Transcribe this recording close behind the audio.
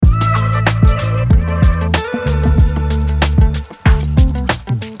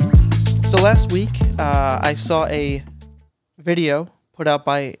week, I saw a video put out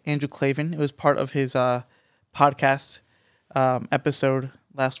by Andrew Klavan. It was part of his podcast episode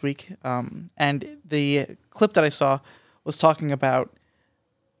last week. And the clip that I saw was talking about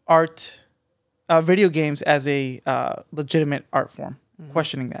art, video games as a legitimate art form,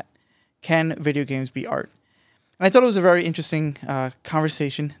 questioning that. Can video games be art? And I thought it was a very interesting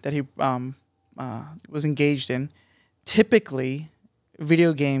conversation that he was engaged in. Typically,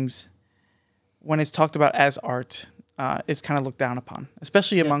 video games, when it's talked about as art, is kind of looked down upon,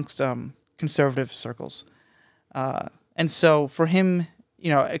 especially amongst conservative circles. And so for him,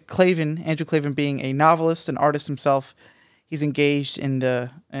 Andrew Klavan being a novelist, an artist himself, he's engaged in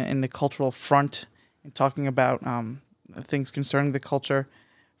the cultural front and talking about things concerning the culture.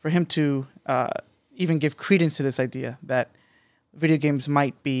 For him to even give credence to this idea that video games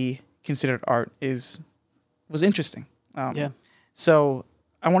might be considered art was interesting. So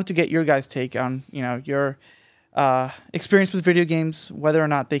I wanted to get your guys' take on your experience with video games, whether or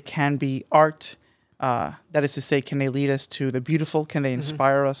not they can be art. That is to say, can they lead us to the beautiful? Can they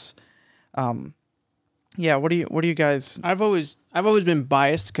inspire us? What do you guys? I've always been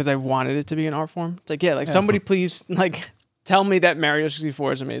biased because I wanted it to be an art form. It's like, somebody please tell me that Mario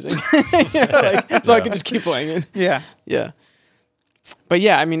 64 is amazing, so I could just keep playing it. Yeah. But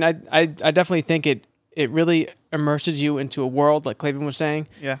yeah, I mean, I definitely think it really immerses you into a world, like Klavan was saying.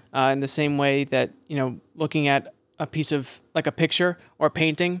 Yeah. In the same way that looking at a piece of a picture or a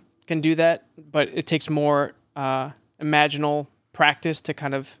painting can do that, but it takes more imaginal practice to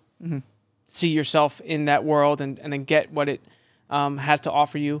kind of see yourself in that world and then get what it has to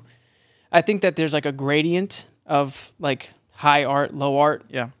offer you. I think that there's a gradient of high art, low art.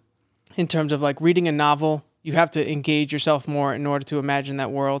 Yeah. In terms of reading a novel, you have to engage yourself more in order to imagine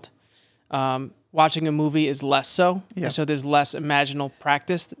that world. Watching a movie is less so. Yeah. And so there's less imaginal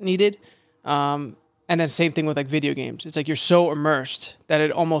practice needed. And then same thing with video games. It's you're so immersed that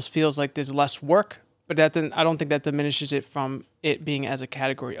it almost feels like there's less work, but I don't think that diminishes it from it being as a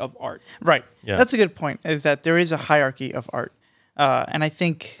category of art. Right. Yeah. That's a good point, is that there is a hierarchy of art. And I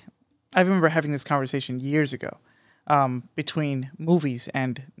think I remember having this conversation years ago between movies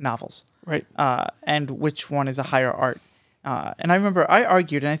and novels. Right. And which one is a higher art. And I remember I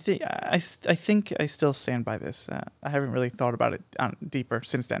argued, and I think I still stand by this. I haven't really thought about it deeper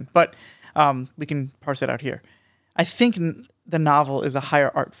since then, but we can parse it out here. I think the novel is a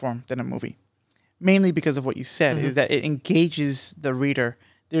higher art form than a movie, mainly because of what you said, is that it engages the reader.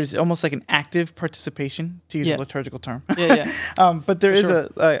 There's almost like an active participation, to use a liturgical term. But there is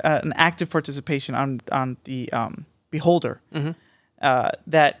an active participation on the beholder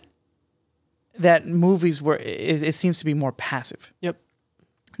that movies where it seems to be more passive. Yep.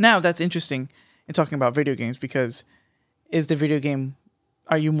 Now that's interesting in talking about video games, because is the video game,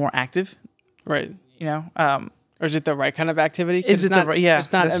 are you more active? Right. Or is it the right kind of activity? Is it the right? Yeah.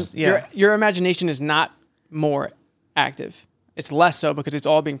 It's not. Your imagination is not more active. It's less so because it's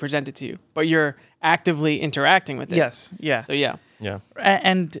all being presented to you, but you're actively interacting with it. Yes. Yeah. So yeah. Yeah.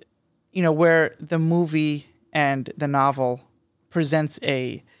 And where the movie and the novel presents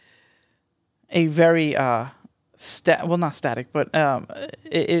a very not static, but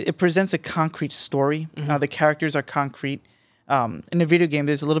it presents a concrete story. The characters are concrete. In the video game,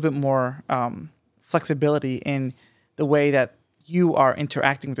 there's a little bit more flexibility in the way that you are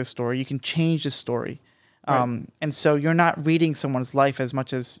interacting with the story. You can change the story. And so you're not reading someone's life as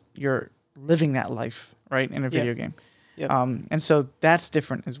much as you're living that life, right, in a video game. Yep. And so that's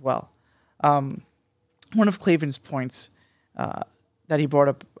different as well. One of Klavan's points that he brought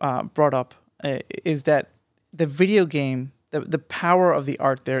up is that the video game, the power of the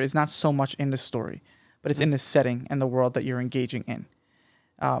art there is not so much in the story, but it's in the setting and the world that you're engaging in.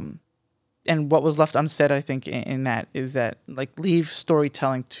 And what was left unsaid, I think, in that is that leave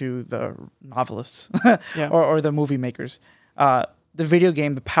storytelling to the novelists or the movie makers. The video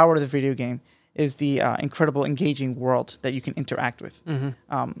game, the power of the video game is the incredible engaging world that you can interact with.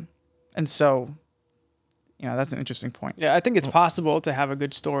 And so, that's an interesting point. Yeah, I think it's possible to have a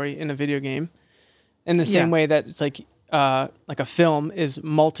good story in a video game, in the same way that it's like a film is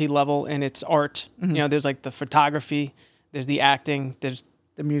multi-level in its art. There's the photography, there's the acting, there's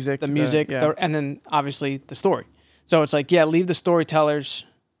the music, and then obviously the story. So it's leave the story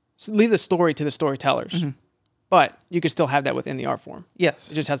to the storytellers, but you could still have that within the art form.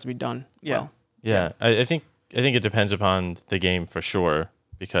 Yes, it just has to be done. Yeah, well. Yeah. I think it depends upon the game for sure,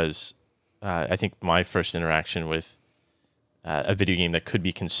 because I think my first interaction with a video game that could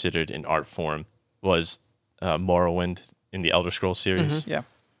be considered an art form was Morrowind in the Elder Scrolls series. Yeah,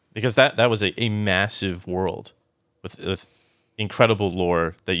 because that was a massive world with incredible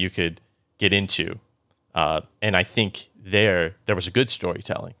lore that you could get into. And I think there was a good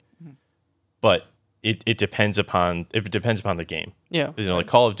storytelling, but it depends upon the game. Yeah. You know, like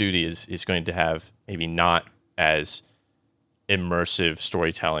Call of Duty is going to have maybe not as immersive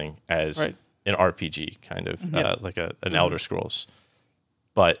storytelling as Right. an RPG kind of like an Elder Scrolls,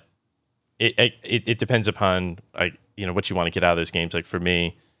 but it depends upon what you want to get out of those games. Like for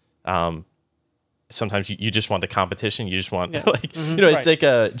me, sometimes you just want the competition. You just want it's like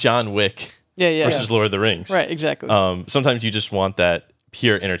a John Wick versus Lord of the Rings. Right, exactly. Sometimes you just want that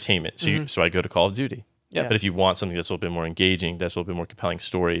pure entertainment. So I go to Call of Duty. Yeah. But if you want something that's a little bit more engaging, that's a little bit more compelling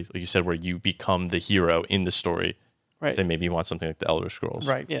story, like you said, where you become the hero in the story, Right. then maybe you want something like the Elder Scrolls.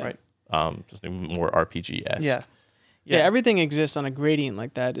 Right. Yeah. Right. Something more RPG-esque. Yeah. Yeah, everything exists on a gradient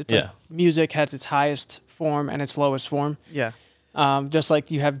like that. It's like music has its highest form and its lowest form. Yeah. Just like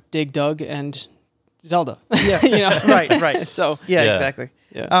you have Dig Dug and Zelda. Yeah. You know? Right. So Yeah. Yeah. Exactly.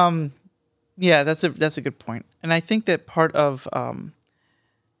 yeah. Yeah, that's a good point, and I think that part of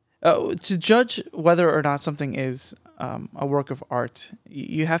to judge whether or not something is a work of art,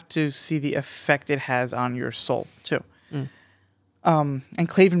 you have to see the effect it has on your soul too. And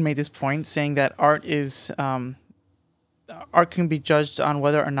Clavin made this point, saying that art can be judged on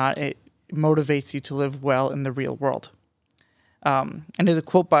whether or not it motivates you to live well in the real world. And there's a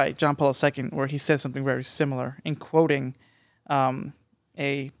quote by John Paul II where he says something very similar in quoting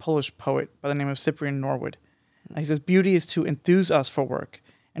a Polish poet by the name of Cyprian Norwood. He says, "Beauty is to enthuse us for work,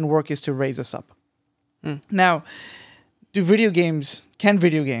 and work is to raise us up." Now, can video games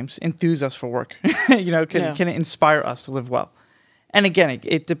enthuse us for work? Can it inspire us to live well? And again,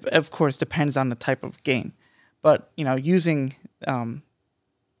 it of course depends on the type of game. But, using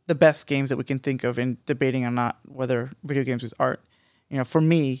the best games that we can think of in debating on not whether video games is art, for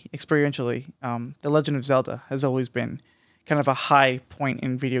me, experientially, The Legend of Zelda has always been kind of a high point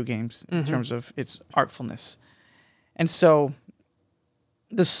in video games in terms of its artfulness. And so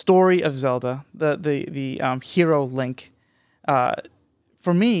the story of Zelda, the hero Link,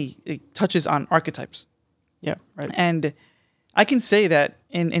 for me, it touches on archetypes. Yeah. Right. And I can say that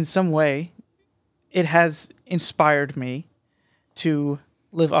in some way, it has inspired me to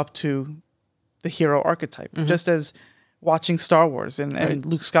live up to the hero archetype, just as watching Star Wars and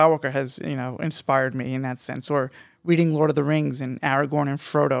Luke Skywalker has, inspired me in that sense, or reading Lord of the Rings and Aragorn and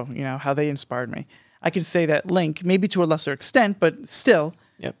Frodo, how they inspired me. I could say that Link, maybe to a lesser extent, but still,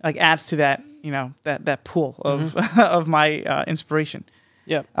 adds to that, that pool of of my inspiration.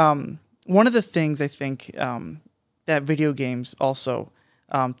 Yeah. One of the things I think that video games also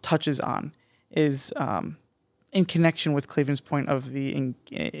touches on is in connection with Cleveland's point of in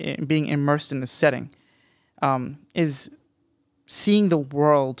being immersed in the setting, is seeing the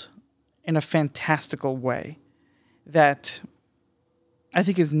world in a fantastical way that I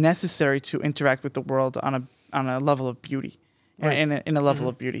think is necessary to interact with the world on a level of beauty, in a level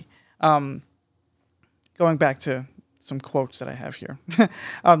of beauty. Going back to some quotes that I have here,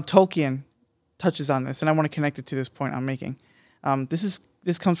 Tolkien touches on this, and I want to connect it to this point I'm making.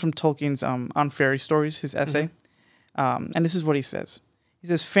 This comes from Tolkien's On Fairy Stories, his essay, and this is what he says. He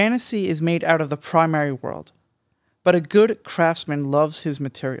says, "Fantasy is made out of the primary world, but a good craftsman loves his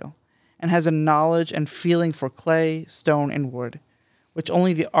material and has a knowledge and feeling for clay, stone, and wood, which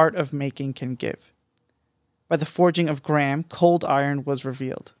only the art of making can give. By the forging of Gram, cold iron was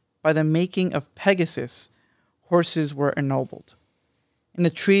revealed. By the making of Pegasus, horses were ennobled. In the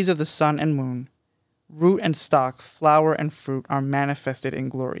trees of the sun and moon, root and stock, flower and fruit are manifested in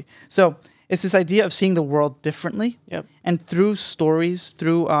glory." So it's this idea of seeing the world differently. Yep. And through stories,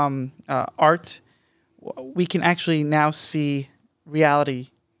 through art, we can actually now see reality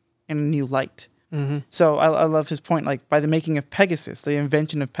in a new light. So I love his point. Like, by the making of Pegasus, the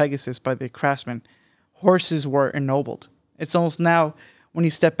invention of Pegasus by the craftsman, horses were ennobled. It's almost now, when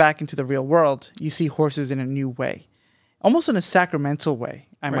you step back into the real world, you see horses in a new way. Almost in a sacramental way,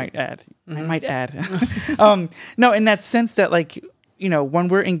 I might add. No, in that sense that, like, when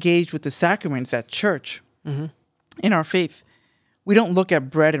we're engaged with the sacraments at church, in our faith, we don't look at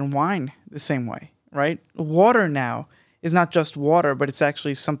bread and wine the same way, right? Water now is not just water, but it's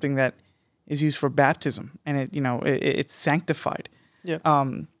actually something that is used for baptism, and it's sanctified. Yeah.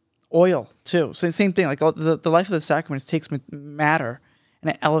 Oil too. So the same thing. Like, the life of the sacraments takes matter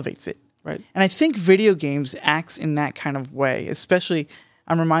and it elevates it. Right. And I think video games acts in that kind of way. Especially,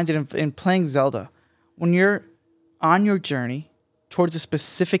 I'm reminded in playing Zelda, when you're on your journey towards a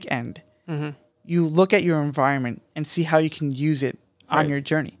specific end, you look at your environment and see how you can use it on your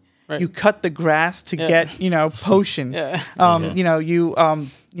journey. Right. You cut the grass to get, potion.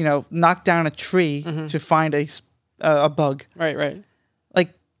 You knock down a tree to find a bug. Right.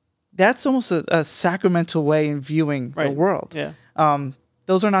 Like, that's almost a sacramental way in viewing the Right. world. Yeah.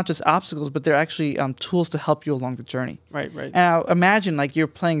 Those are not just obstacles, but they're actually tools to help you along the journey. Right. And now imagine like you're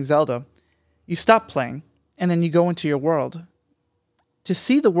playing Zelda, you stop playing, and then you go into your world. To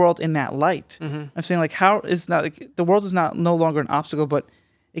see the world in that light, I'm saying like how is not like, the world is not no longer an obstacle, but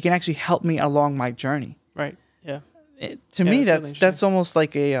it can actually help me along my journey. Right. Yeah. To Yeah, me, that's really that's almost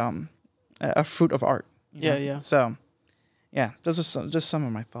like a fruit of art. you know? Yeah. So, yeah, those are just some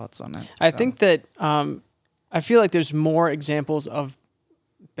of my thoughts on that. I So, think that I feel like there's more examples of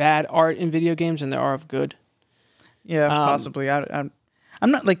bad art in video games than there are of good. yeah, possibly. I'm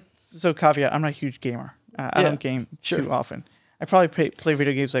not like so caveat. I'm not a huge gamer. I Yeah, don't game sure. too often. I probably play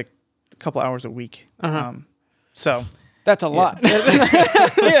video games like a couple hours a week. So That's a lot.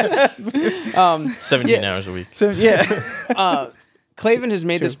 17 hours a week. yeah, Clavin has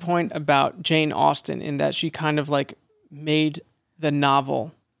made this point about Jane Austen in that she kind of like made the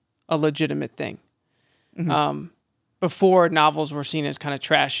novel a legitimate thing. Before novels were seen as kind of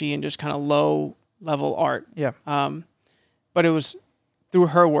trashy and just kind of low level art. yeah. But it was through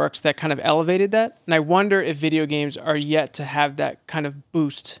her works that kind of elevated that. And I wonder if video games are yet to have that kind of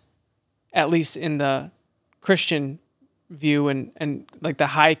boost, at least in the Christian view and like the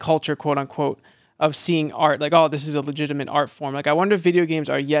high culture, quote unquote, of seeing art. Like, oh, this is a legitimate art form. Like, I wonder if video games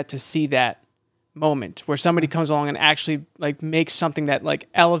are yet to see that moment where somebody comes along and actually like makes something that like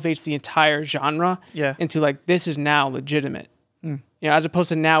elevates the entire genre Yeah. into like, this is now legitimate. You know, as opposed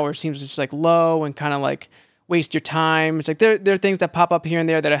to now where it seems just like low and kind of like waste your time. It's like there are things that pop up here and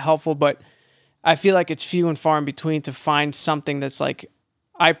there that are helpful, but I feel like it's few and far in between to find something that's like,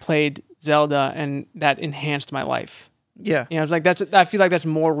 I played Zelda and that enhanced my life. Yeah. You know, it's like I feel like that's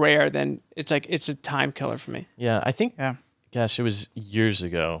more rare than it's like it's a time killer for me. Yeah, I think, Yeah. gosh, it was years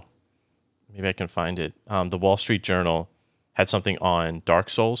ago. Maybe I can find it. The Wall Street Journal had something on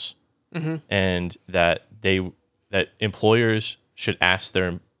Dark Souls, and that employers should ask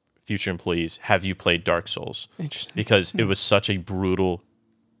their future employees, "Have you played Dark Souls?" Interesting. Because it was such a brutal,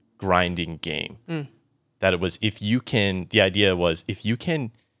 grinding game that it was. The idea was if you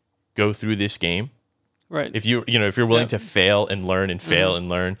can go through this game, Right. if you're willing to fail and learn and fail and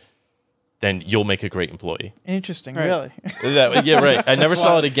learn, then you'll make a great employee. Interesting. Right. Really. Yeah, right. I never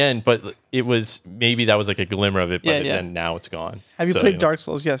saw wild. it again, but it was maybe that was like a glimmer of it, but Yeah. then now it's gone. Have you So, played Dark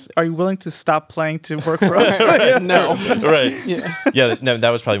Souls? Yes. Are you willing to stop playing to work for us? No. Right. Yeah. Yeah. No,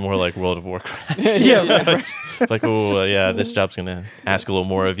 that was probably more like World of Warcraft. yeah. Right. Like, oh, yeah, this job's gonna ask a little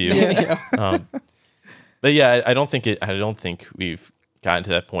more of you. Yeah. But yeah, I don't think we've gotten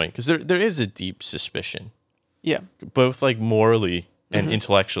to that point because there is a deep suspicion, Yeah. both like morally and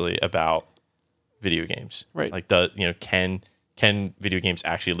intellectually about video games. Right. Like can video games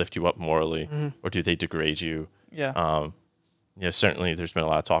actually lift you up morally, or do they degrade you? Yeah. Certainly there's been a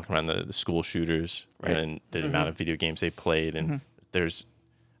lot of talk around the school shooters Right. and the amount of video games they played, and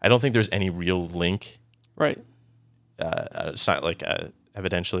I don't think there's any real link, Right.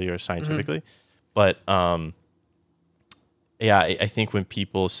 evidentially or scientifically, but yeah, I think when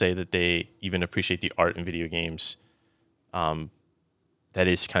people say that they even appreciate the art in video games, that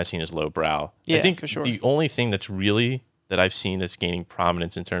is kind of seen as lowbrow. Yeah, I think for sure. the only thing that I've seen that's gaining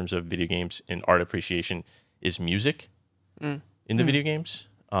prominence in terms of video games and art appreciation is music in the video games.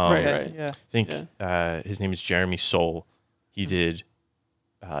 Right. Okay, Right. Yeah. I think his name is Jeremy Soule. He did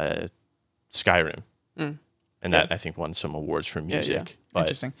Skyrim, and that I think won some awards for music. yeah. But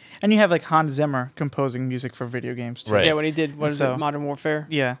Interesting. And you have like Hans Zimmer composing music for video games too. Right. Yeah. When he did So- Modern Warfare.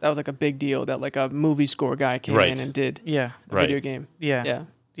 Yeah. That was like a big deal that like a movie score guy came Right. in and did Yeah. a Right. video game. Yeah. Yeah.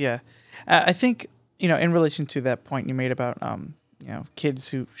 Yeah. I think, in relation to that point you made about, kids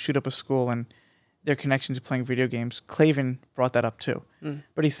who shoot up a school and their connection to playing video games, Clavin brought that up too.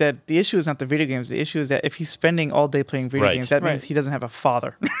 But he said the issue is not the video games. The issue is that if he's spending all day playing video Right. games, that Right. means he doesn't have a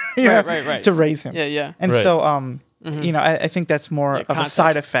father Right. to raise him. Yeah. Yeah. And Right. so, I think that's more Yeah, of a context.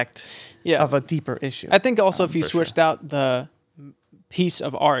 side effect Yeah. of a deeper issue. I think also if you for sure. switched out the piece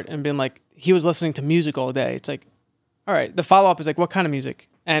of art and been like, he was listening to music all day, it's like, all right, the follow up is like, what kind of music?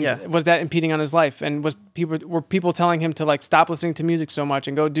 And Yeah. was that impeding on his life? And were people telling him to like stop listening to music so much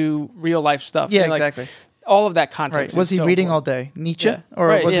and go do real life stuff? Yeah, And, like, exactly. all of that Right. context. Was is he so reading all important. day? Nietzsche? Yeah. Or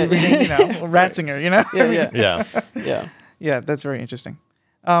Right, was yeah. he reading, Ratzinger, Yeah. yeah, Yeah. Yeah, that's very interesting.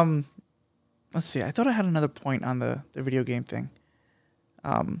 Let's see. I thought I had another point on the video game thing.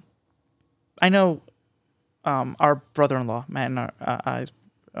 I know our brother-in-law, Matt, and I's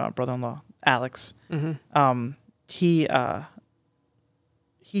brother-in-law, Alex. He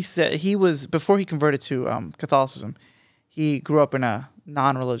said he was, before he converted to Catholicism, he grew up in a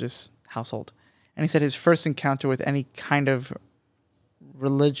non-religious household, and he said his first encounter with any kind of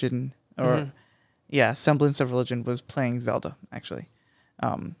religion or semblance of religion was playing Zelda actually.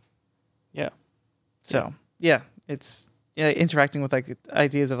 Yeah. So it's interacting with like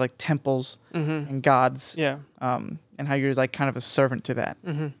ideas of like temples and gods. Yeah. And how you're like kind of a servant to that.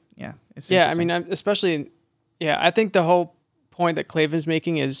 Yeah. It's Yeah. I interesting. mean, especially, I think the whole point that Claven's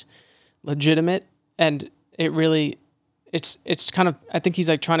making is legitimate, and it really, it's kind of, I think he's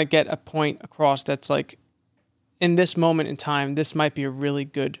like trying to get a point across that's like, in this moment in time, this might be a really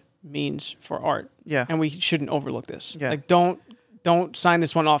good means for art. Yeah. And we shouldn't overlook this. Yeah. Like, don't sign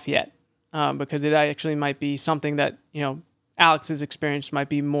this one off yet, because it actually might be something that, Alex's experience might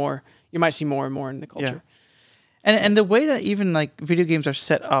be more, you might see more and more in the culture. And the way that even like video games are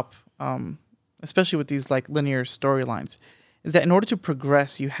set up, especially with these like linear storylines, is that in order to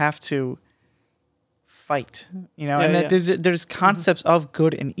progress, you have to fight. That there's concepts of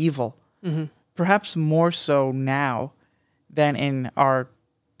good and evil, perhaps more so now than in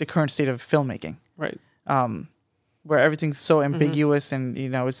the current state of filmmaking, Right. where everything's so ambiguous and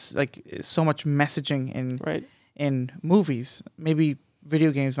it's like so much messaging in movies. Maybe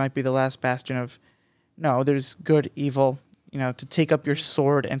video games might be the last bastion of. No, there's good, evil, to take up your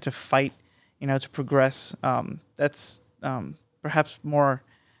sword and to fight, to progress. That's perhaps more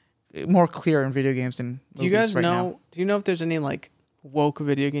clear in video games than movies. Do you guys right know, now. do you know if there's any like woke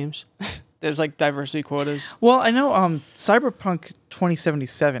video games? There's like diversity quotas. Well, I know Cyberpunk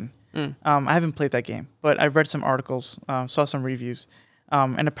 2077. I haven't played that game, but I've read some articles, saw some reviews.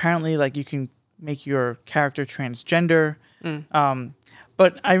 And apparently like you can make your character transgender.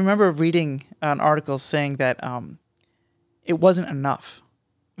 But I remember reading an article saying that it wasn't enough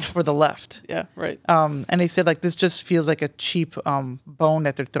for the left. Yeah, right. And they said like this just feels like a cheap bone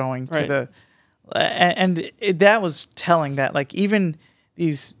that they're throwing to the, that was telling that like even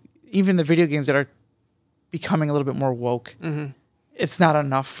the video games that are becoming a little bit more woke, it's not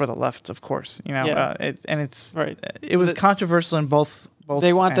enough for the left, of course. It's right. It was controversial in both.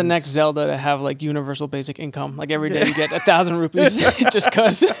 They want the ends. next Zelda to have like universal basic income. Like every day you get 1,000 rupees just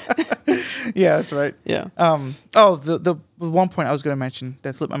cause. Yeah, that's right. Yeah. The one point I was going to mention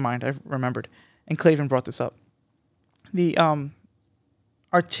that slipped my mind, I remembered, and Claven brought this up. The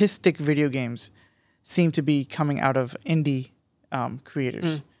artistic video games seem to be coming out of indie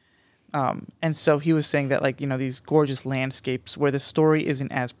creators. And so he was saying that like, these gorgeous landscapes where the story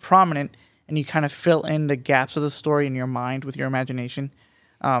isn't as prominent and you kind of fill in the gaps of the story in your mind with your imagination,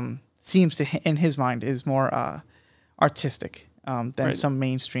 seems to, in his mind, is more artistic than some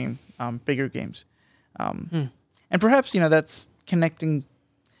mainstream bigger games. And perhaps, that's connecting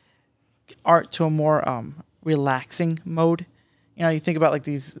art to a more relaxing mode. You think about like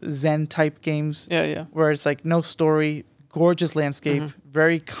these Zen type games where it's like no story, gorgeous landscape,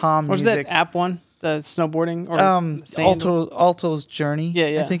 very calm What was music. that app one? The snowboarding or Alto's Journey.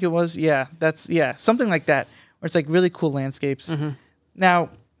 Yeah. I think it was. Yeah, that's something like that where it's like really cool landscapes. Now,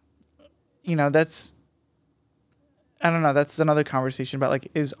 that's I don't know. That's another conversation about like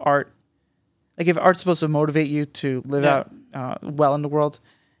is art like if art's supposed to motivate you to live out well in the world,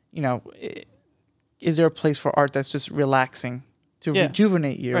 is there a place for art that's just relaxing? To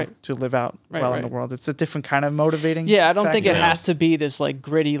rejuvenate you to live out well in the world. It's a different kind of motivating. Yeah, I don't think it has to be this like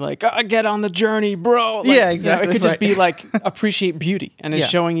gritty, like get on the journey, bro. Like, exactly. It could just be like appreciate beauty, and it's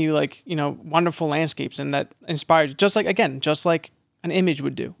showing you like wonderful landscapes, and that inspires you. Just like an image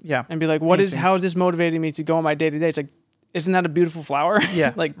would do. Yeah, and be like, how is this motivating me to go on my day to day? It's like, isn't that a beautiful flower?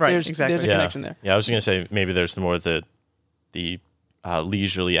 Yeah, like there's a connection there. Yeah, I was gonna say maybe there's more the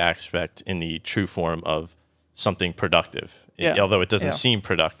leisurely aspect in the true form of something productive, although it doesn't seem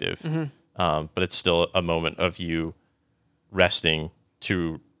productive, but it's still a moment of you resting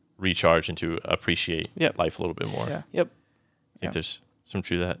to recharge and to appreciate life a little bit more. Yeah. Yep. I think there's some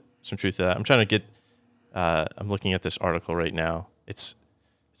truth to that. I'm trying to get. I'm looking at this article right now. It's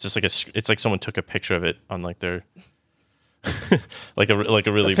just like it's like someone took a picture of it on like their. like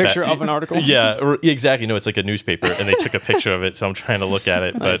a really picture of an article. Yeah, exactly. No, it's like a newspaper, and they took a picture of it. So I'm trying to look at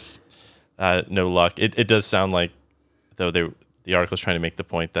it, nice. But no luck. It does sound like, though, the article is trying to make the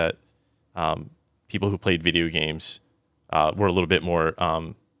point that people who played video games were a little bit more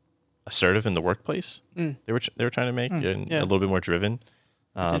assertive in the workplace. They were trying to make and a little bit more driven.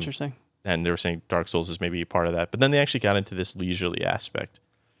 That's interesting. And they were saying Dark Souls is maybe a part of that. But then they actually got into this leisurely aspect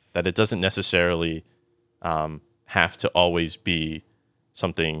that it doesn't necessarily have to always be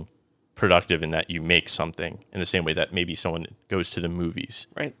something productive in that you make something in the same way that maybe someone goes to the movies.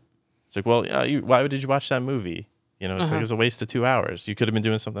 Right. It's like, well, why did you watch that movie? It's like it was a waste of 2 hours. You could have been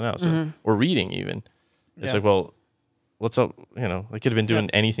doing something else or reading even. It's like, well, it could have been doing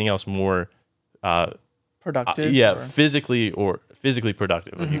anything else more productive. yeah, or- physically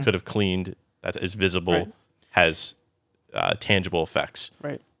productive. Like you could have cleaned, that is visible, Right. has tangible effects.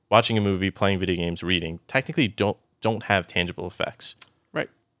 Right. Watching a movie, playing video games, reading technically don't have tangible effects Right.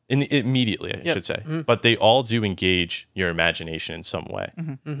 immediately. I Yep. should say, but they all do engage your imagination in some way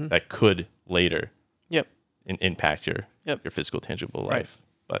that could later Yep. impact your Yep. your physical, tangible Right. life.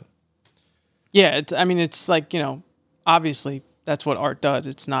 But Yeah, it's like, obviously that's what art does.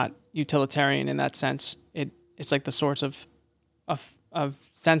 It's not utilitarian in that sense. It's like the source of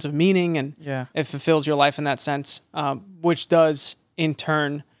sense of meaning, and Yeah. it fulfills your life in that sense, which does in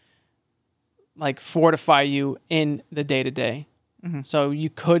turn like fortify you in the day to day. So you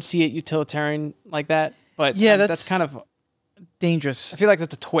could see it utilitarian like that, but Yeah, that's that's- kind of, Dangerous. I feel like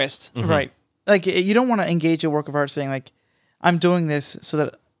that's a twist. Right. Like you don't want to engage a work of art saying like, I'm doing this so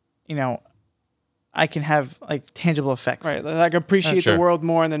that, I can have like tangible effects. Right, like appreciate Sure. the world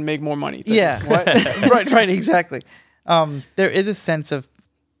more and then make more money. It's like, Yeah. what? right. Exactly. There is a sense of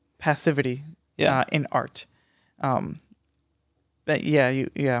passivity Yeah. in art. But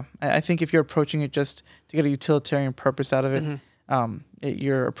I think if you're approaching it just to get a utilitarian purpose out of it,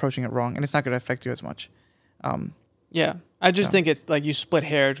 you're approaching it wrong, and it's not going to affect you as much. Yeah, I just think it's like you split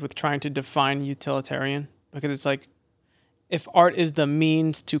hairs with trying to define utilitarian, because it's like, if art is the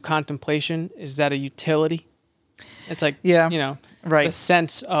means to contemplation, is that a utility? It's like, Yeah, right. the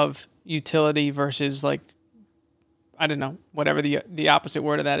sense of utility versus like, I don't know, whatever the opposite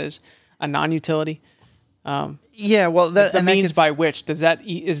word of that is, a non-utility. Yeah, well, that The and that means gets- by which is that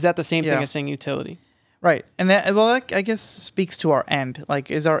the same thing Yeah. as saying utility? right, and that I guess speaks to our end.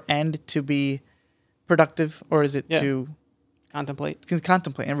 Like, is our end to be productive, or is it Yeah. to Contemplate.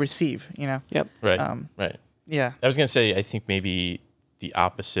 contemplate and receive? Yep. right, right. Yeah, I was gonna say I think maybe the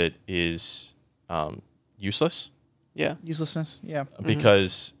opposite is useless. Yeah. uselessness. Yeah,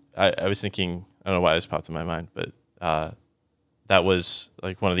 Because I was thinking, I don't know why this popped in my mind, but that was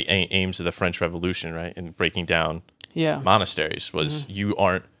like one of the aims of the French Revolution, right? In breaking down Yeah. monasteries was you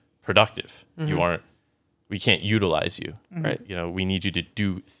aren't productive. We can't utilize you. Right. We need you to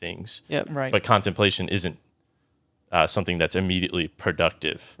do things. Yep. right. But contemplation isn't something that's immediately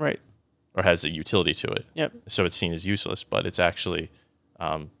productive Right. or has a utility to it. Yep. So it's seen as useless, but it's actually,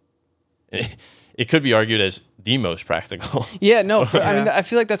 it could be argued as the most practical. Yeah, no, I mean, Yeah. I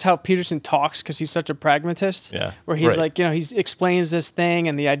feel like that's how Peterson talks, because he's such a pragmatist. Yeah, Where he's right. like, he explains this thing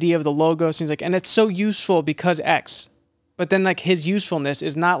and the idea of the logos, and he's like, and it's so useful because X. But then like his usefulness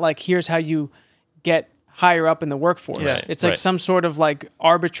is not like, here's how you get higher up in the workforce. Right, It's like right. some sort of like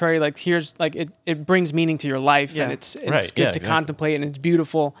arbitrary, like here's like it brings meaning to your life, Yeah. and it's Right, good yeah, to exactly. contemplate, and it's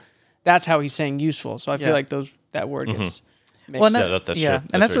beautiful. That's how he's saying useful. So I feel Yeah. like that word gets mixed. Well, and Yeah, that- that's yeah, true. and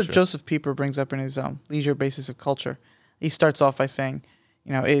That's that's very what true. Joseph Pieper brings up in his Leisure Basis of Culture. He starts off by saying,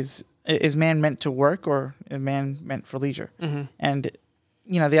 is man meant to work, or is man meant for leisure? Mm-hmm. And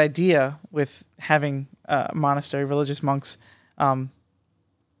the idea with having monastery religious monks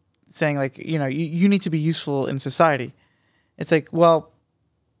saying like, you need to be useful in society. It's like, well,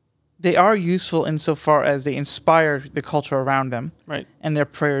 they are useful insofar as they inspire the culture around them, Right. and their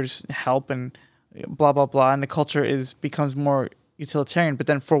prayers help, and blah blah blah, and the culture becomes more utilitarian. But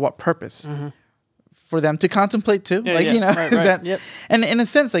then for what purpose? For them to contemplate too, Yeah, like yeah. Right, is right. that? Yep. And in a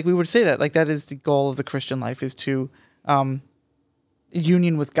sense, like we would say that, like that is the goal of the Christian life, is to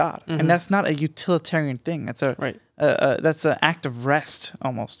union with God, and that's not a utilitarian thing. That's Right. that's an act of rest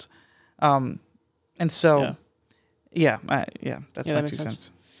almost. And so, that's Yeah, my that 2 makes sense.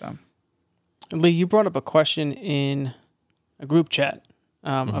 cents. So. Lee, you brought up a question in a group chat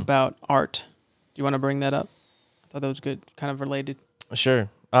about art. Do you want to bring that up? I thought that was good, kind of related. Sure.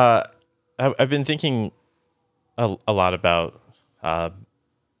 I've been thinking a lot about, I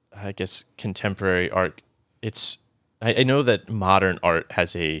guess, contemporary art. I know that modern art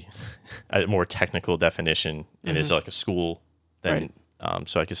has a more technical definition and is like a school than. Right.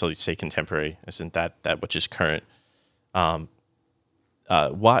 So I guess I'll say contemporary isn't that which is current.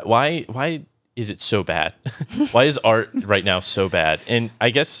 Why is it so bad? Why is art right now so bad? And I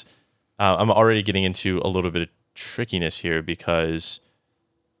guess I'm already getting into a little bit of trickiness here, because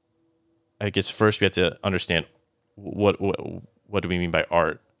I guess first we have to understand what do we mean by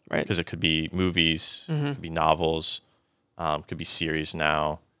art, Right. because it could be movies, it could be novels, could be series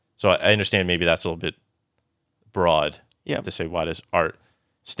now. So I understand maybe that's a little bit broad Yeah. to say why does art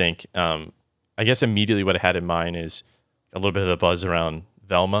stink. I guess immediately what I had in mind is a little bit of the buzz around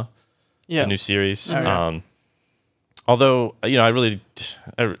Velma, Yeah. the new series. Oh, yeah. Although I really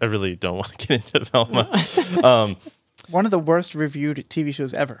don't want to get into Velma. One of the worst reviewed TV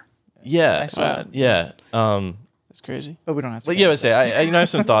shows ever, Yeah, I saw it. yeah. That's crazy. but we don't have to. But get yeah, I into would say I have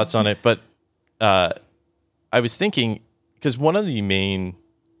some thoughts on it, but I was thinking, because one of the main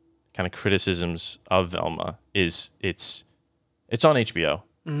kind of criticisms of Velma is it's on HBO,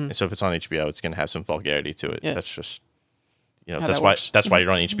 and so if it's on HBO, it's going to have some vulgarity to it. Yeah. That's just, How that's that why works. that's why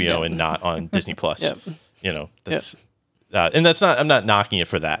you're on HBO and not on Disney Plus. Yep. That's and that's not, I'm not knocking it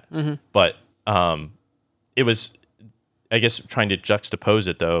for that, but it was, I guess, trying to juxtapose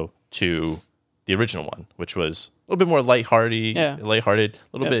it though to the original one, which was a little bit more lighthearted, a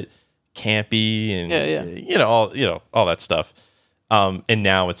little bit campy, and all that stuff. And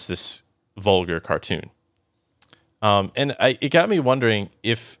now it's this vulgar cartoon. And it got me wondering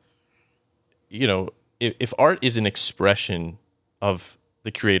if art is an expression of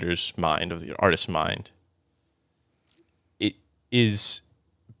the creator's mind, of the artist's mind, it is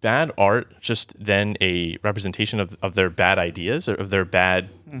bad art just then a representation of their bad ideas or of their bad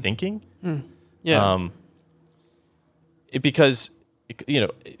thinking? Yeah. Because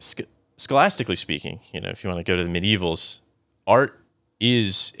scholastically speaking, if you want to go to the medievals, art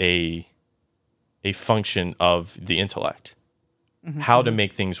is a function of the intellect. How to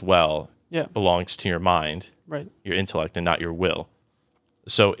make things well belongs to your mind, Right. your intellect, and not your will.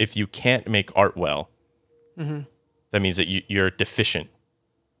 So if you can't make art well, that means that you're deficient.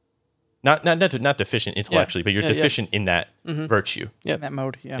 Not deficient intellectually, but you're deficient in that virtue. Yep. In that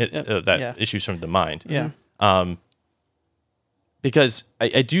mode. Yeah. That issues from the mind. Yeah. Because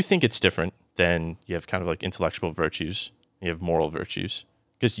I do think it's different than you have kind of like intellectual virtues, you have moral virtues.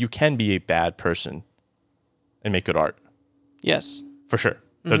 Because you can be a bad person and make good art, Yes. for sure.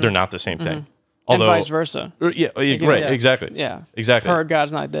 They're not the same thing. And vice versa. Right, exactly. Yeah. Exactly. Her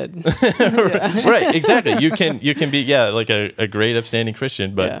God's not dead. Right, exactly. You can be like a great upstanding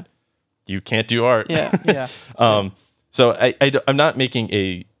Christian, but you can't do art. Yeah. Yeah. So I'm not making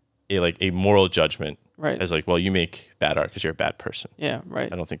a moral judgment, Right. as like, well, you make bad art because you're a bad person. Yeah.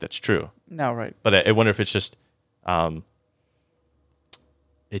 Right. I don't think that's true. No, right. But I wonder if it's just,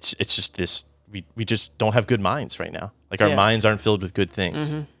 it's just this. We just don't have good minds right now. Like our minds aren't filled with good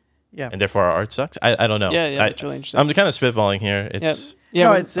things, Yeah. and therefore our art sucks. I don't know. Yeah. It's really interesting. I'm kind of spitballing here. It's Yeah.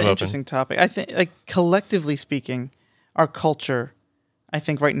 No, but- it's an I'm open. interesting topic. I think, like, collectively speaking, our culture, I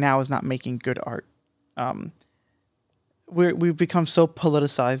think right now is not making good art. We've become so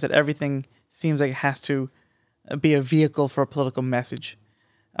politicized that everything seems like it has to be a vehicle for a political message.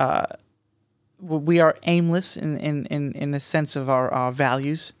 We are aimless in the sense of our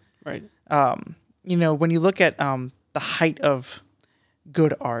values. Right. When you look at the height of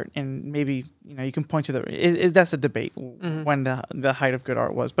good art, and maybe you can point to that's a debate when the height of good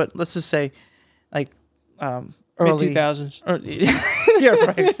art was, but let's just say like early Mid-2000s. yeah,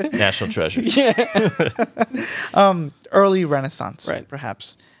 right. national treasure. Early Renaissance, Right.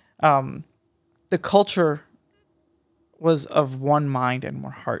 perhaps. The culture was of one mind and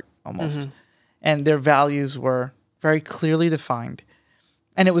one heart almost, and their values were very clearly defined,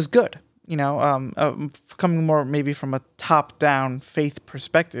 and it was good. Coming more maybe from a top-down faith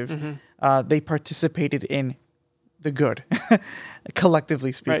perspective, they participated in the good,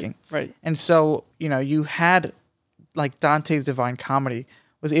 collectively speaking. Right. And so, you had, like, Dante's Divine Comedy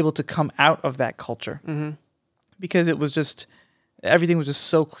was able to come out of that culture because it was just, everything was just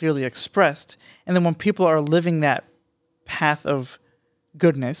so clearly expressed. And then when people are living that path of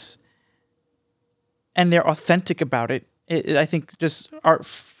goodness and they're authentic about it, I think just art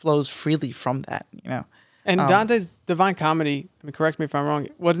flows freely from that, And Dante's Divine Comedy, correct me if I'm wrong,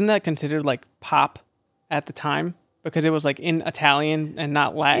 wasn't that considered like pop at the time? Because it was like in Italian and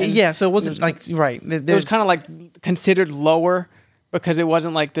not Latin. Yeah, so it wasn't right. It was kind of like considered lower because it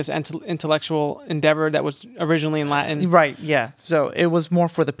wasn't like this intellectual endeavor that was originally in Latin. Right, yeah. So it was more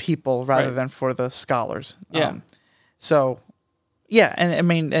for the people rather Right. than for the scholars. Yeah. And I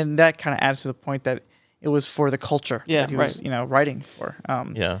mean, and that kind of adds to the point that it was for the culture Yeah, that he was, writing for.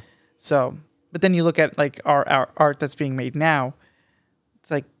 Yeah. So, but then you look at like our art that's being made now. It's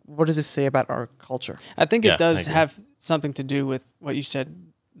like, what does it say about our culture? I think Yeah, it does I agree. have something to do with what you said,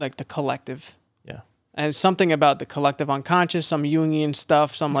 like the collective. Yeah. And something about the collective unconscious, some Jungian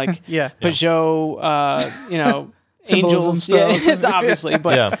stuff, some like Yeah. Peugeot, Symbolism angels. stuff. Yeah, it's obviously,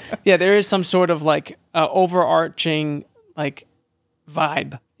 but Yeah. yeah, there is some sort of like overarching like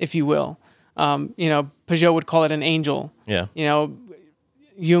vibe, if you will. Peugeot would call it an angel. Yeah.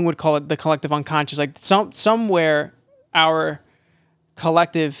 Jung would call it the collective unconscious. Like somewhere our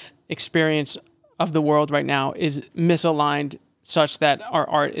collective experience of the world right now is misaligned such that our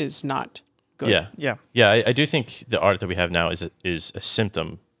art is not good. Yeah. Yeah. Yeah. I do think the art that we have now is a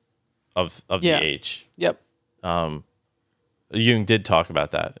symptom of the age. Yep. Jung did talk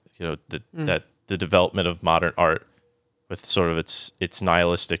about that. That the development of modern art with sort of its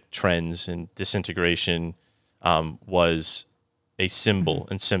nihilistic trends and disintegration was a symbol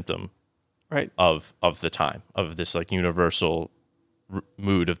and symptom Right. of the time, of this like universal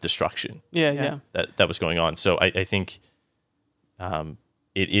mood of destruction Yeah. that was going on. So I think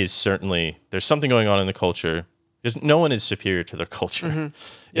it is certainly, there's something going on in the culture. No one is superior to their culture. Mm-hmm. You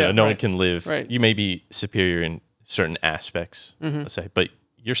Yeah. know, no one right. can live. Right. You may be superior in certain aspects, Mm-hmm. let's say, but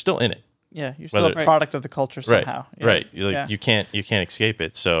you're still in it. Yeah, you're still Whether- a product of the culture somehow. Right. Yeah. Right. Like Yeah. you can't escape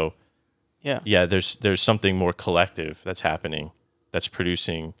it. So Yeah. there's something more collective that's happening, that's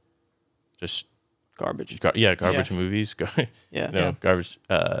producing just Garbage. garbage movies, Yeah. garbage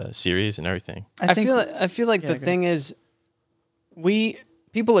series and everything. I think I feel like Yeah, the go thing is,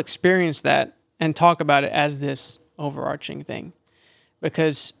 people experience that and talk about it as this overarching thing,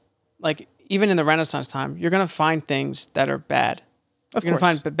 because like even in the Renaissance time, you're gonna find things that are bad. Of You're course.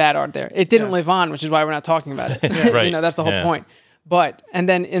 gonna find bad art there. It didn't Yeah. live on, which is why we're not talking about it. Right. You know, that's the whole Yeah. point. But and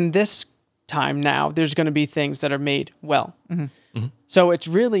then in this time now, there's gonna be things that are made well. So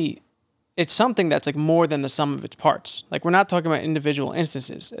it's something that's like more than the sum of its parts. Like we're not talking about individual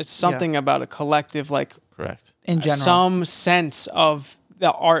instances. It's something about a collective, like Correct. in general. some sense of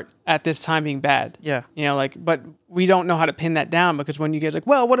the art at this time being bad. Yeah. You know, like, but we don't know how to pin that down, because when you get like,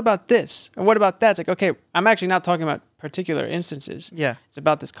 well, what about this? And what about that? It's like, okay, I'm actually not talking about particular instances. Yeah. It's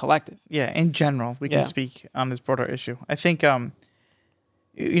about this collective. Yeah, in general, we can Yeah. speak on this broader issue. I think,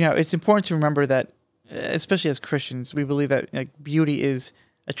 it's important to remember that, especially as Christians, we believe that like beauty is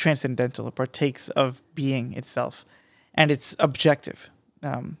a transcendental. It partakes of being itself, and it's objective.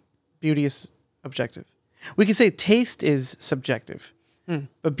 Beauty is objective. We can say taste is subjective,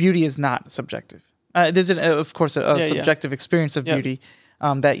 but beauty is not subjective. There's, of course, a Yeah. subjective experience of Yep. beauty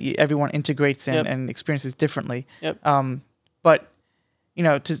that everyone integrates Yep. and experiences differently. Yep. But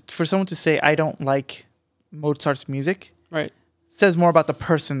for someone to say I don't like Mozart's music Right. says more about the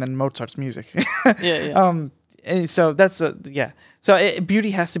person than Mozart's music. Yeah. And so that's So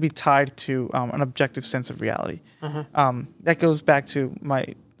beauty has to be tied to an objective sense of reality. That goes back to my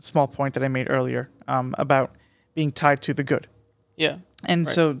small point that I made earlier about being tied to the good. Yeah. And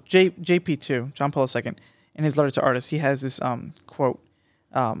Right. so JP2, John Paul II, in his letter to artists, he has this quote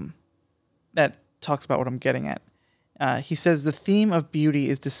that talks about what I'm getting at. He says, "The theme of beauty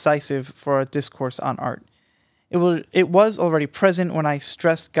is decisive for a discourse on art. It was already present when I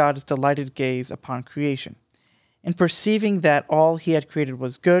stressed God's delighted gaze upon creation. In perceiving that all he had created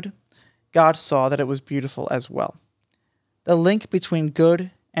was good, God saw that it was beautiful as well. The link between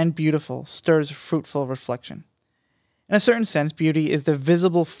good and beautiful stirs fruitful reflection. In a certain sense, beauty is the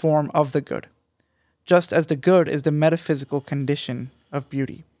visible form of the good, just as the good is the metaphysical condition of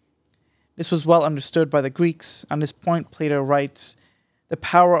beauty. This was well understood by the Greeks. On this point, Plato writes, the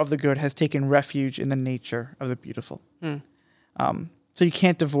power of the good has taken refuge in the nature of the beautiful." So you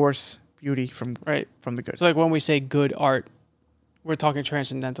can't divorce beauty from Right. the good. So like when we say good art, we're talking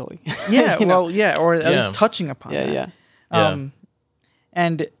transcendentally. Yeah, You know? well, yeah, or at Yeah. least touching upon Yeah. that. Yeah. Yeah.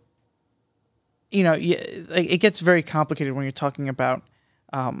 And like it gets very complicated when you're talking about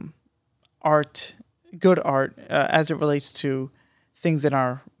art, good art, as it relates to things in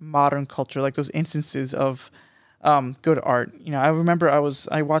our modern culture, like those instances of good art. I remember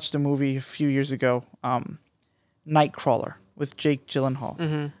I watched a movie a few years ago, Nightcrawler, with Jake Gyllenhaal.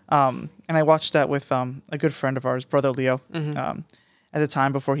 And I watched that with a good friend of ours, Brother Leo, at the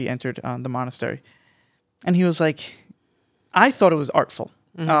time before he entered the monastery. And he was like, I thought it was artful.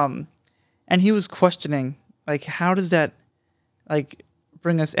 And he was questioning, like, how does that, like,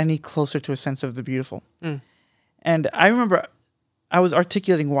 bring us any closer to a sense of the beautiful? And I remember I was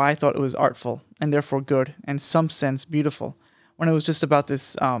articulating why I thought it was artful and therefore good and some sense beautiful, when it was just about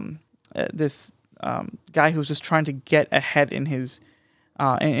this guy who was just trying to get ahead in his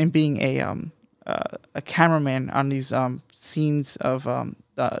in being a cameraman on these scenes of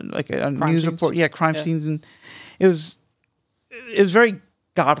like a Crime news scenes? report, crime Yeah. scenes, and it was very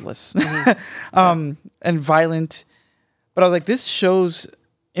godless and violent. But I was like, this shows,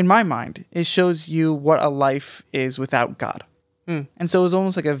 in my mind, it shows you what a life is without God. And so it was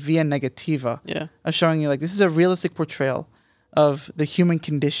almost like a via negativa Yeah. of showing you, like, this is a realistic portrayal of the human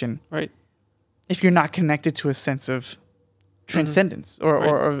condition Right. if you're not connected to a sense of transcendence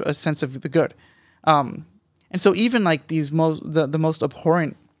or a sense of the good. And so even like these the most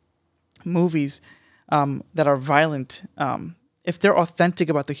abhorrent movies that are violent, if they're authentic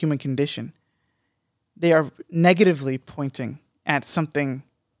about the human condition, they are negatively pointing at something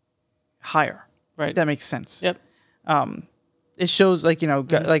higher. Right. If that makes sense. Yep. It shows, like,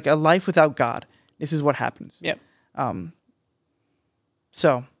 like a life without God. This is what happens. Yep.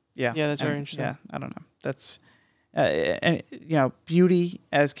 So yeah. Yeah, that's very And, interesting. Yeah, I don't know. That's and beauty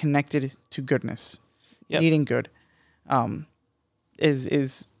as connected to goodness Yep. needing good,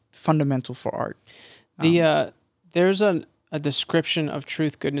 is fundamental for art. There's a description of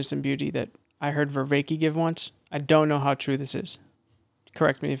truth, goodness, and beauty that I heard Vervaeke give once. I don't know how true this is.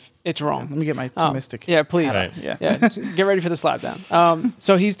 Correct me if it's wrong. Let me get my Thomistic. Yeah, please. Right. Yeah. Yeah, get ready for the slap down.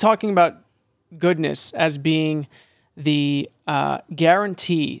 So he's talking about goodness as being the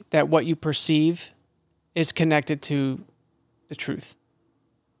guarantee that what you perceive is connected to the truth.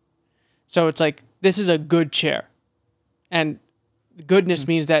 So it's like, this is a good chair. And goodness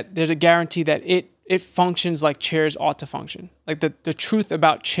means that there's a guarantee that it functions like chairs ought to function. Like the truth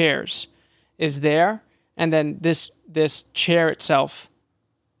about chairs is there, and then this chair itself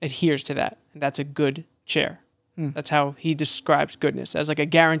adheres to that. And that's a good chair. That's how he describes goodness, as like a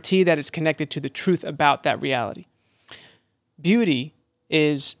guarantee that it's connected to the truth about that reality. Beauty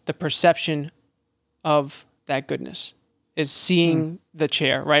is the perception of that goodness, is seeing the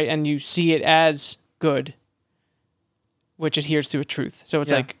chair, right? And you see it as good, which adheres to a truth. So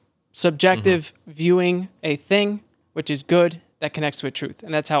it's like subjective viewing a thing, which is good, that connects to a truth.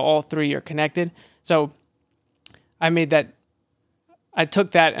 And that's how all three are connected. So I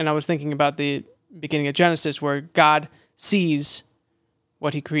took that and I was thinking about the beginning of Genesis, where God sees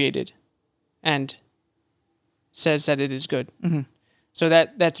what he created and says that it is good. Mm-hmm. So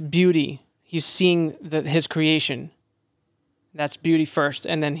that's beauty. He's seeing his creation. That's beauty first,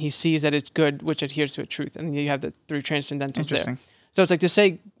 and then he sees that it's good, which adheres to a truth. And you have the three transcendentals there. So it's like to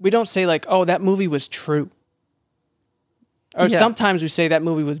say, we don't say like, oh, that movie was true. Or sometimes we say that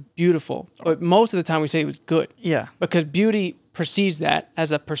movie was beautiful, but most of the time we say it was good. Yeah. Because beauty precedes that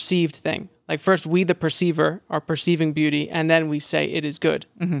as a perceived thing. Like first we, the perceiver, are perceiving beauty, and then we say it is good.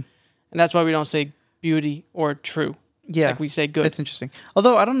 Mm-hmm. And that's why we don't say beauty or true. Yeah. Like we say good. That's interesting.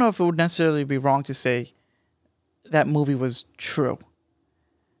 Although I don't know if it would necessarily be wrong to say that movie was true.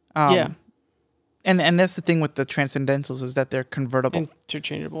 Yeah. And that's the thing with the transcendentals, is that they're convertible.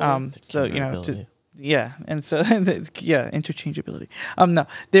 Interchangeable. So, you know, Convertibility. and so, interchangeability. No,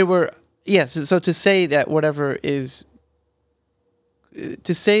 they were, so to say that whatever is,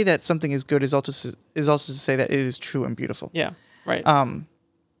 to say that something is good is also to say that it is true and beautiful. Yeah, right.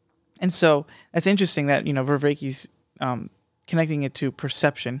 And so that's interesting that, you know, Vervaeke's connecting it to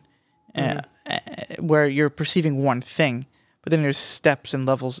perception, where you're perceiving one thing, but then there's steps and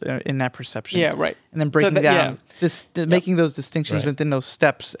levels in that perception. Yeah, right. And then breaking down making those distinctions Right. within those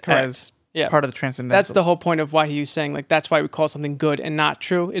steps as part of the transcendentals. That's the whole point of why he was saying, like, that's why we call something good and not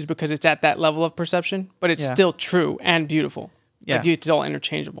true, is because it's at that level of perception, but it's still true and beautiful. Yeah. Like, it's all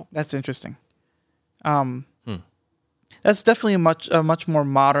interchangeable. That's interesting. That's definitely a much more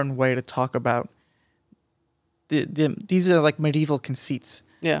modern way to talk about these are like medieval conceits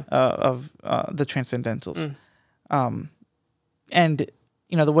of the transcendentals. And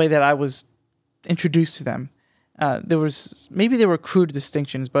you know, the way that I was introduced to them, there were crude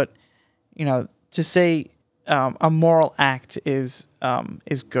distinctions, but you know, to say a moral act is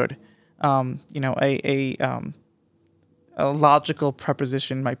good. You know, a logical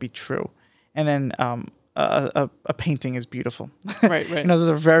preposition might be true, and then a painting is beautiful. Right. You know, those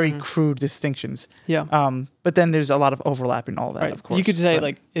are very crude distinctions. Yeah. But then there's a lot of overlap in all that, Right. of course. You could say, but,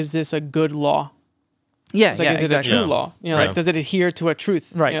 like, is this a good law? yeah, It's like, yeah, is exactly. it a true Yeah. law? You know, Right. like, does it adhere to a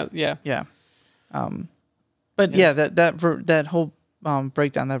truth? Right. You know, yeah. Yeah. But yeah, that whole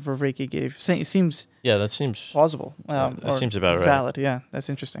breakdown that Vervaeke gave seems Yeah, that seems. plausible. that or seems about right. valid. Yeah, that's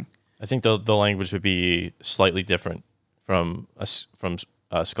interesting. I think the language would be slightly different from a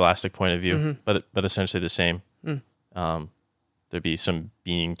scholastic point of view, but essentially the same. There'd be some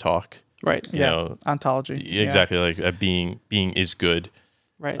being talk, Right. you Yeah. know, Ontology. yeah, exactly, like a being is good,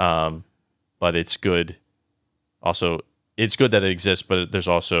 Right. but it's good. Also, it's good that it exists, but there's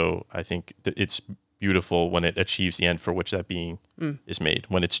also, I think, it's beautiful when it achieves the end for which that being is made.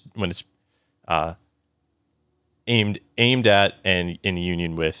 When it's aimed at and in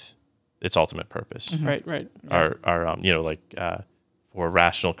union with its ultimate purpose. Right. Right. Our you know, like for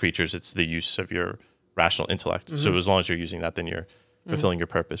rational creatures, it's the use of your rational intellect. So as long as you're using that, then you're fulfilling your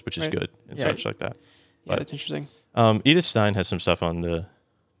purpose, which is Right. good and Yeah. such like that. Yeah, But that's interesting. Edith Stein has some stuff on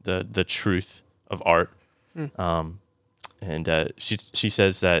the truth of art, and she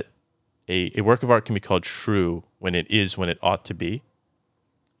says that a work of art can be called true when it is when it ought to be,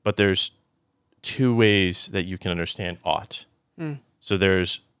 but there's two ways that you can understand ought. So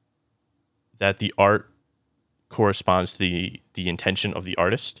there's that the art corresponds to the intention of the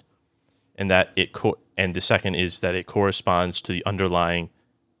artist, and that and the second is that it corresponds to the underlying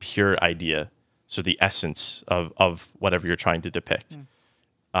pure idea, so the essence of whatever you're trying to depict.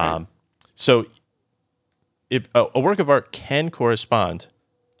 So a work of art can correspond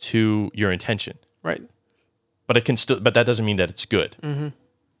to your intention, Right. but it can still, but that doesn't mean that it's good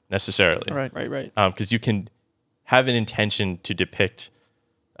necessarily. Right. Right. Because you can have an intention to depict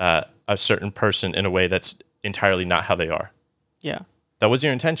a certain person in a way that's entirely not how they are. Yeah. That was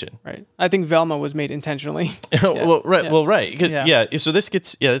your intention. Right. I think Velma was made intentionally. Well, right. Yeah. Well, right. Yeah. Yeah. So this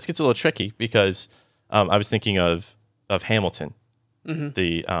gets a little tricky because I was thinking of Hamilton,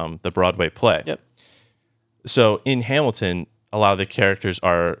 the Broadway play. Yep. So in Hamilton, a lot of the characters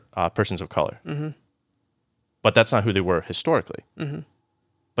are persons of color, but that's not who they were historically.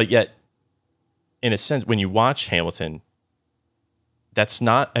 But yet, in a sense, when you watch Hamilton, that's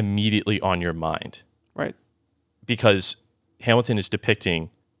not immediately on your mind Right. because Hamilton is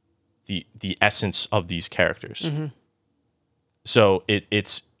depicting the essence of these characters. So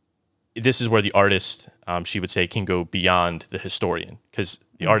this is where the artist, she would say, can go beyond the historian because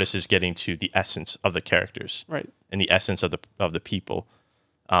the artist is getting to the essence of the characters Right. and the essence of the people,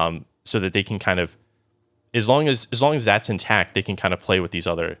 so that they can kind of, as long as that's intact, they can kind of play with these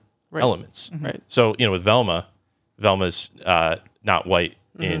other elements. Right. So with Velma's not white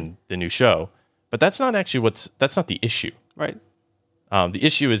in the new show, but that's not the issue. Right. The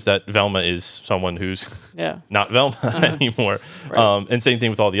issue is that Velma is someone who's Yeah. not Velma anymore. And same thing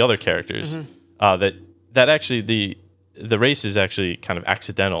with all the other characters. That actually the race is actually kind of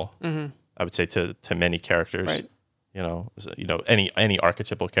accidental. I would say to many characters. Right. Any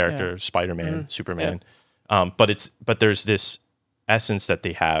archetypal character, Spider-Man, Superman. But there's this essence that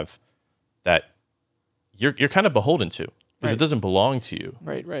they have that you're kind of beholden to because it doesn't belong to you.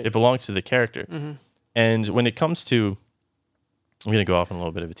 Right. It belongs to the character. And when it comes to, I'm going to go off on a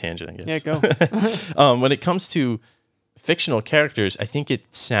little bit of a tangent, I guess. Yeah, go. When it comes to fictional characters, I think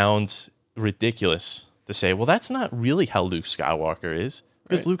it sounds ridiculous to say, well, that's not really how Luke Skywalker is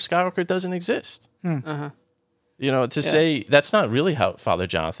because Luke Skywalker doesn't exist. To say that's not really how Father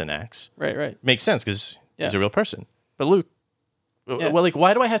Jonathan acts. Right. Makes sense because he's a real person. But Luke, well, like,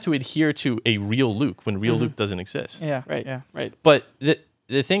 why do I have to adhere to a real Luke when real Luke doesn't exist? Yeah. Right. Yeah. Right. But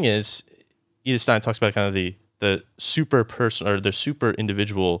the thing is, Edith Stein talks about kind of the super person or the super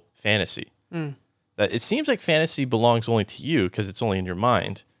individual fantasy. That it seems like fantasy belongs only to you because it's only in your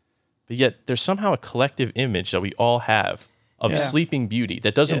mind, but yet there's somehow a collective image that we all have of Sleeping Beauty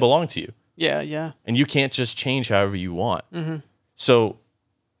that doesn't belong to you. Yeah. And you can't just change however you want. So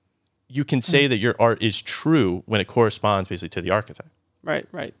you can say that your art is true when it corresponds basically to the archetype.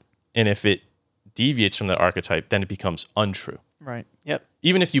 Right. And if it deviates from the archetype, then it becomes untrue. Right. Yep.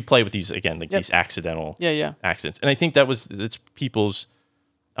 Even if you play with these, again, like these accidental accidents. And I think that's people's,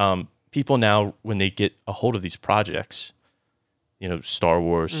 people now, when they get a hold of these projects, Star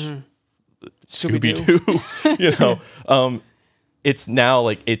Wars, Scooby-Doo, it's now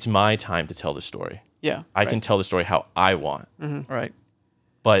like, it's my time to tell the story. Yeah. I can tell the story how I want. Right.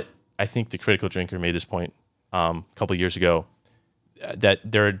 But I think the Critical Drinker made this point a couple of years ago, that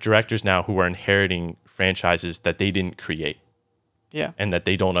there are directors now who are inheriting franchises that they didn't create. Yeah. And that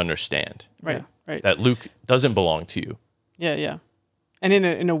they don't understand. Right. Right. That Luke doesn't belong to you. Yeah. And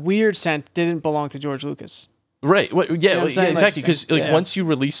in a weird sense, didn't belong to George Lucas. Right. Well, You know what I'm saying? exactly. Because once you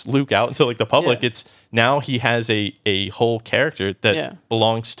release Luke out into the public, Yeah. it's now he has a whole character that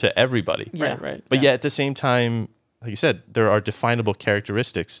belongs to everybody. Yeah. Right. But yet at the same time, like you said, there are definable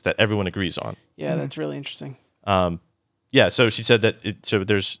characteristics that everyone agrees on. Yeah, that's really interesting. So she said that so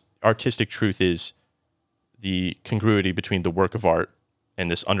there's artistic truth is the congruity between the work of art and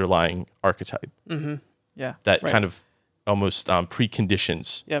this underlying archetype. Yeah. That Right. kind of almost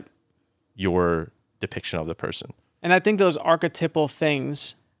preconditions Yep. your depiction of the person. And I think those archetypal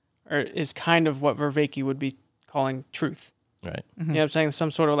things is kind of what Vervaeke would be calling truth. Right. You know what I'm saying?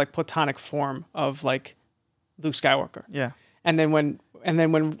 Some sort of like platonic form of like Luke Skywalker. Yeah. And then when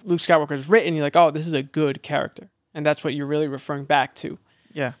Luke Skywalker is written, you're like, oh, this is a good character. And that's what you're really referring back to.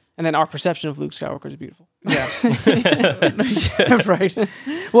 Yeah. And then our perception of Luke Skywalker is beautiful. Yeah. Right.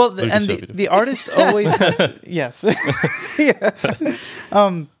 Well, Luke and is so beautiful. the artist always has, yes. Yes.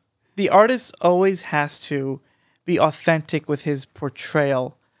 The artist always has to be authentic with his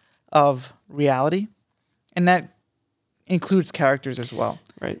portrayal of reality, and that includes characters as well.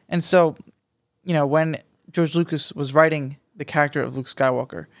 Right. And so, when George Lucas was writing the character of Luke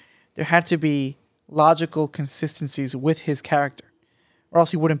Skywalker, there had to be logical consistencies with his character, or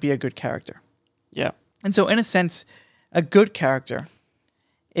else he wouldn't be a good character. Yeah. And so, in a sense, a good character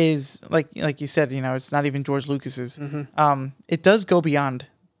is like you said. It's not even George Lucas's. It does go beyond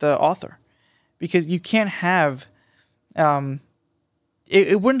the author, because you can't have.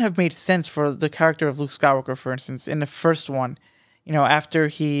 It wouldn't have made sense for the character of Luke Skywalker, for instance, in the first one. After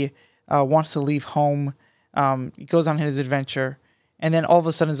he wants to leave home, he goes on his adventure, and then all of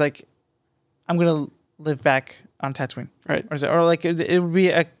a sudden is like, I'm gonna live back on Tatooine. Right. Or like it would be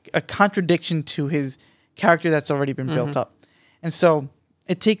a contradiction to his character that's already been built up. And so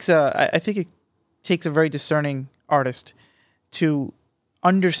I think it takes a very discerning artist to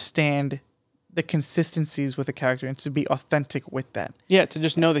understand the consistencies with a character and to be authentic with that. Yeah, to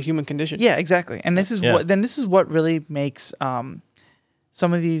just know the human condition. Yeah, exactly. And this is what really makes some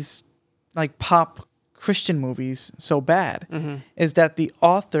of these like pop Christian movies so bad is that the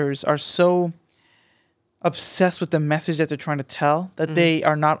authors are so obsessed with the message that they're trying to tell that they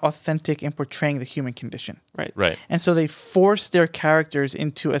are not authentic in portraying the human condition. Right. And so they force their characters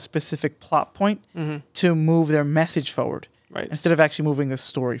into a specific plot point to move their message forward. Right. Instead of actually moving the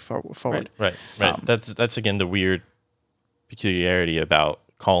story forward. Right. That's again the weird peculiarity about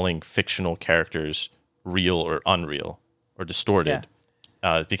calling fictional characters real or unreal or distorted,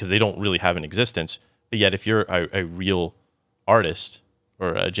 because they don't really have an existence. But yet, if you're a real artist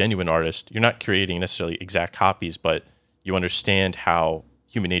or a genuine artist, you're not creating necessarily exact copies, but you understand how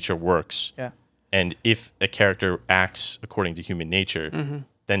human nature works. Yeah. And if a character acts according to human nature,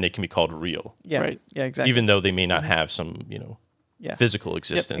 then they can be called real. Yeah. Right. Yeah, exactly. Even though they may not have some, physical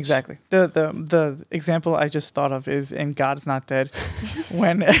existence. Yep, exactly. The example I just thought of is in God Is Not Dead,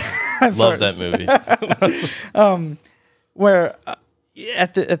 when Love that movie. where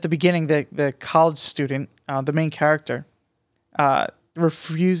at the beginning the college student, the main character,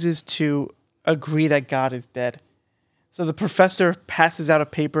 refuses to agree that God is dead. So the professor passes out a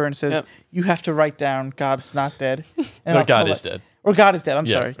paper and says, "You have to write down God is not dead." And Or God is dead. Or God is dead. I'm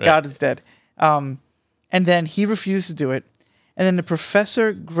Yeah, sorry. right. God is dead. And then he refuses to do it. And then the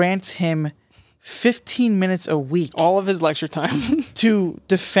professor grants him 15 minutes a week All of his lecture time. to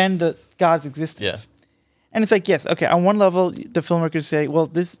defend God's existence. And it's like, yes, okay, on one level, the filmmakers say, well,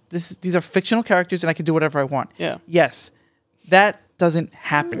 these are fictional characters and I can do whatever I want. Yeah. Yes, that doesn't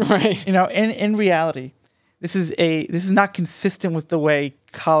happen. Right. In reality, this is not consistent with the way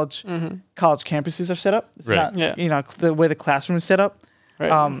college campuses are set up. It's Right. not, the way the classroom is set up.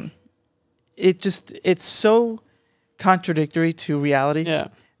 Right. It's so contradictory to reality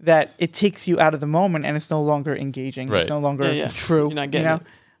that it takes you out of the moment and it's no longer engaging. Right. It's no longer true. You're not getting it.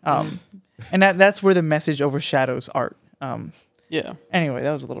 And that's where the message overshadows art. Yeah. Anyway,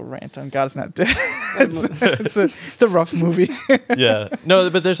 that was a little rant on God Is Not Dead. it's a rough movie. Yeah. No,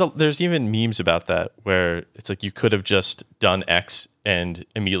 but there's even memes about that where it's like you could have just done X and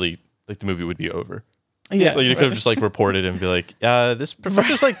immediately like the movie would be over. Yeah. Like you could have just like reported and be like, this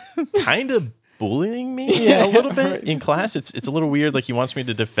professor's like kind of bullying me a little bit in class. It's a little weird. Like he wants me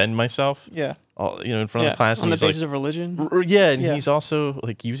to defend myself. Yeah. In front of the class. On And the he's basis like, of religion. and he's also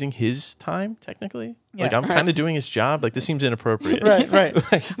like using his time technically. Like Yeah. I'm kind of doing his job. Like this seems inappropriate. Right.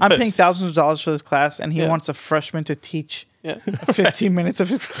 I'm paying thousands of dollars for this class, and he wants a freshman to teach 15 minutes of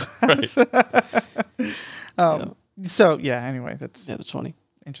his class. So anyway, that's That's funny.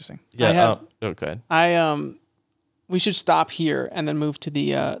 interesting. Yeah. Go ahead. We should stop here and then move to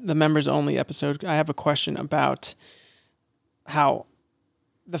the members only episode. I have a question about how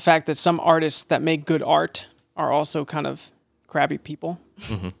the fact that some artists that make good art are also kind of crabby people,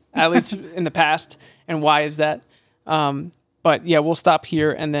 at least in the past, and why is that? But yeah, we'll stop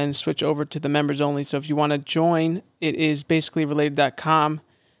here and then switch over to the members only. So if you want to join, it is basically related.com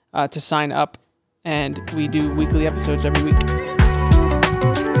to sign up, and we do weekly episodes every week.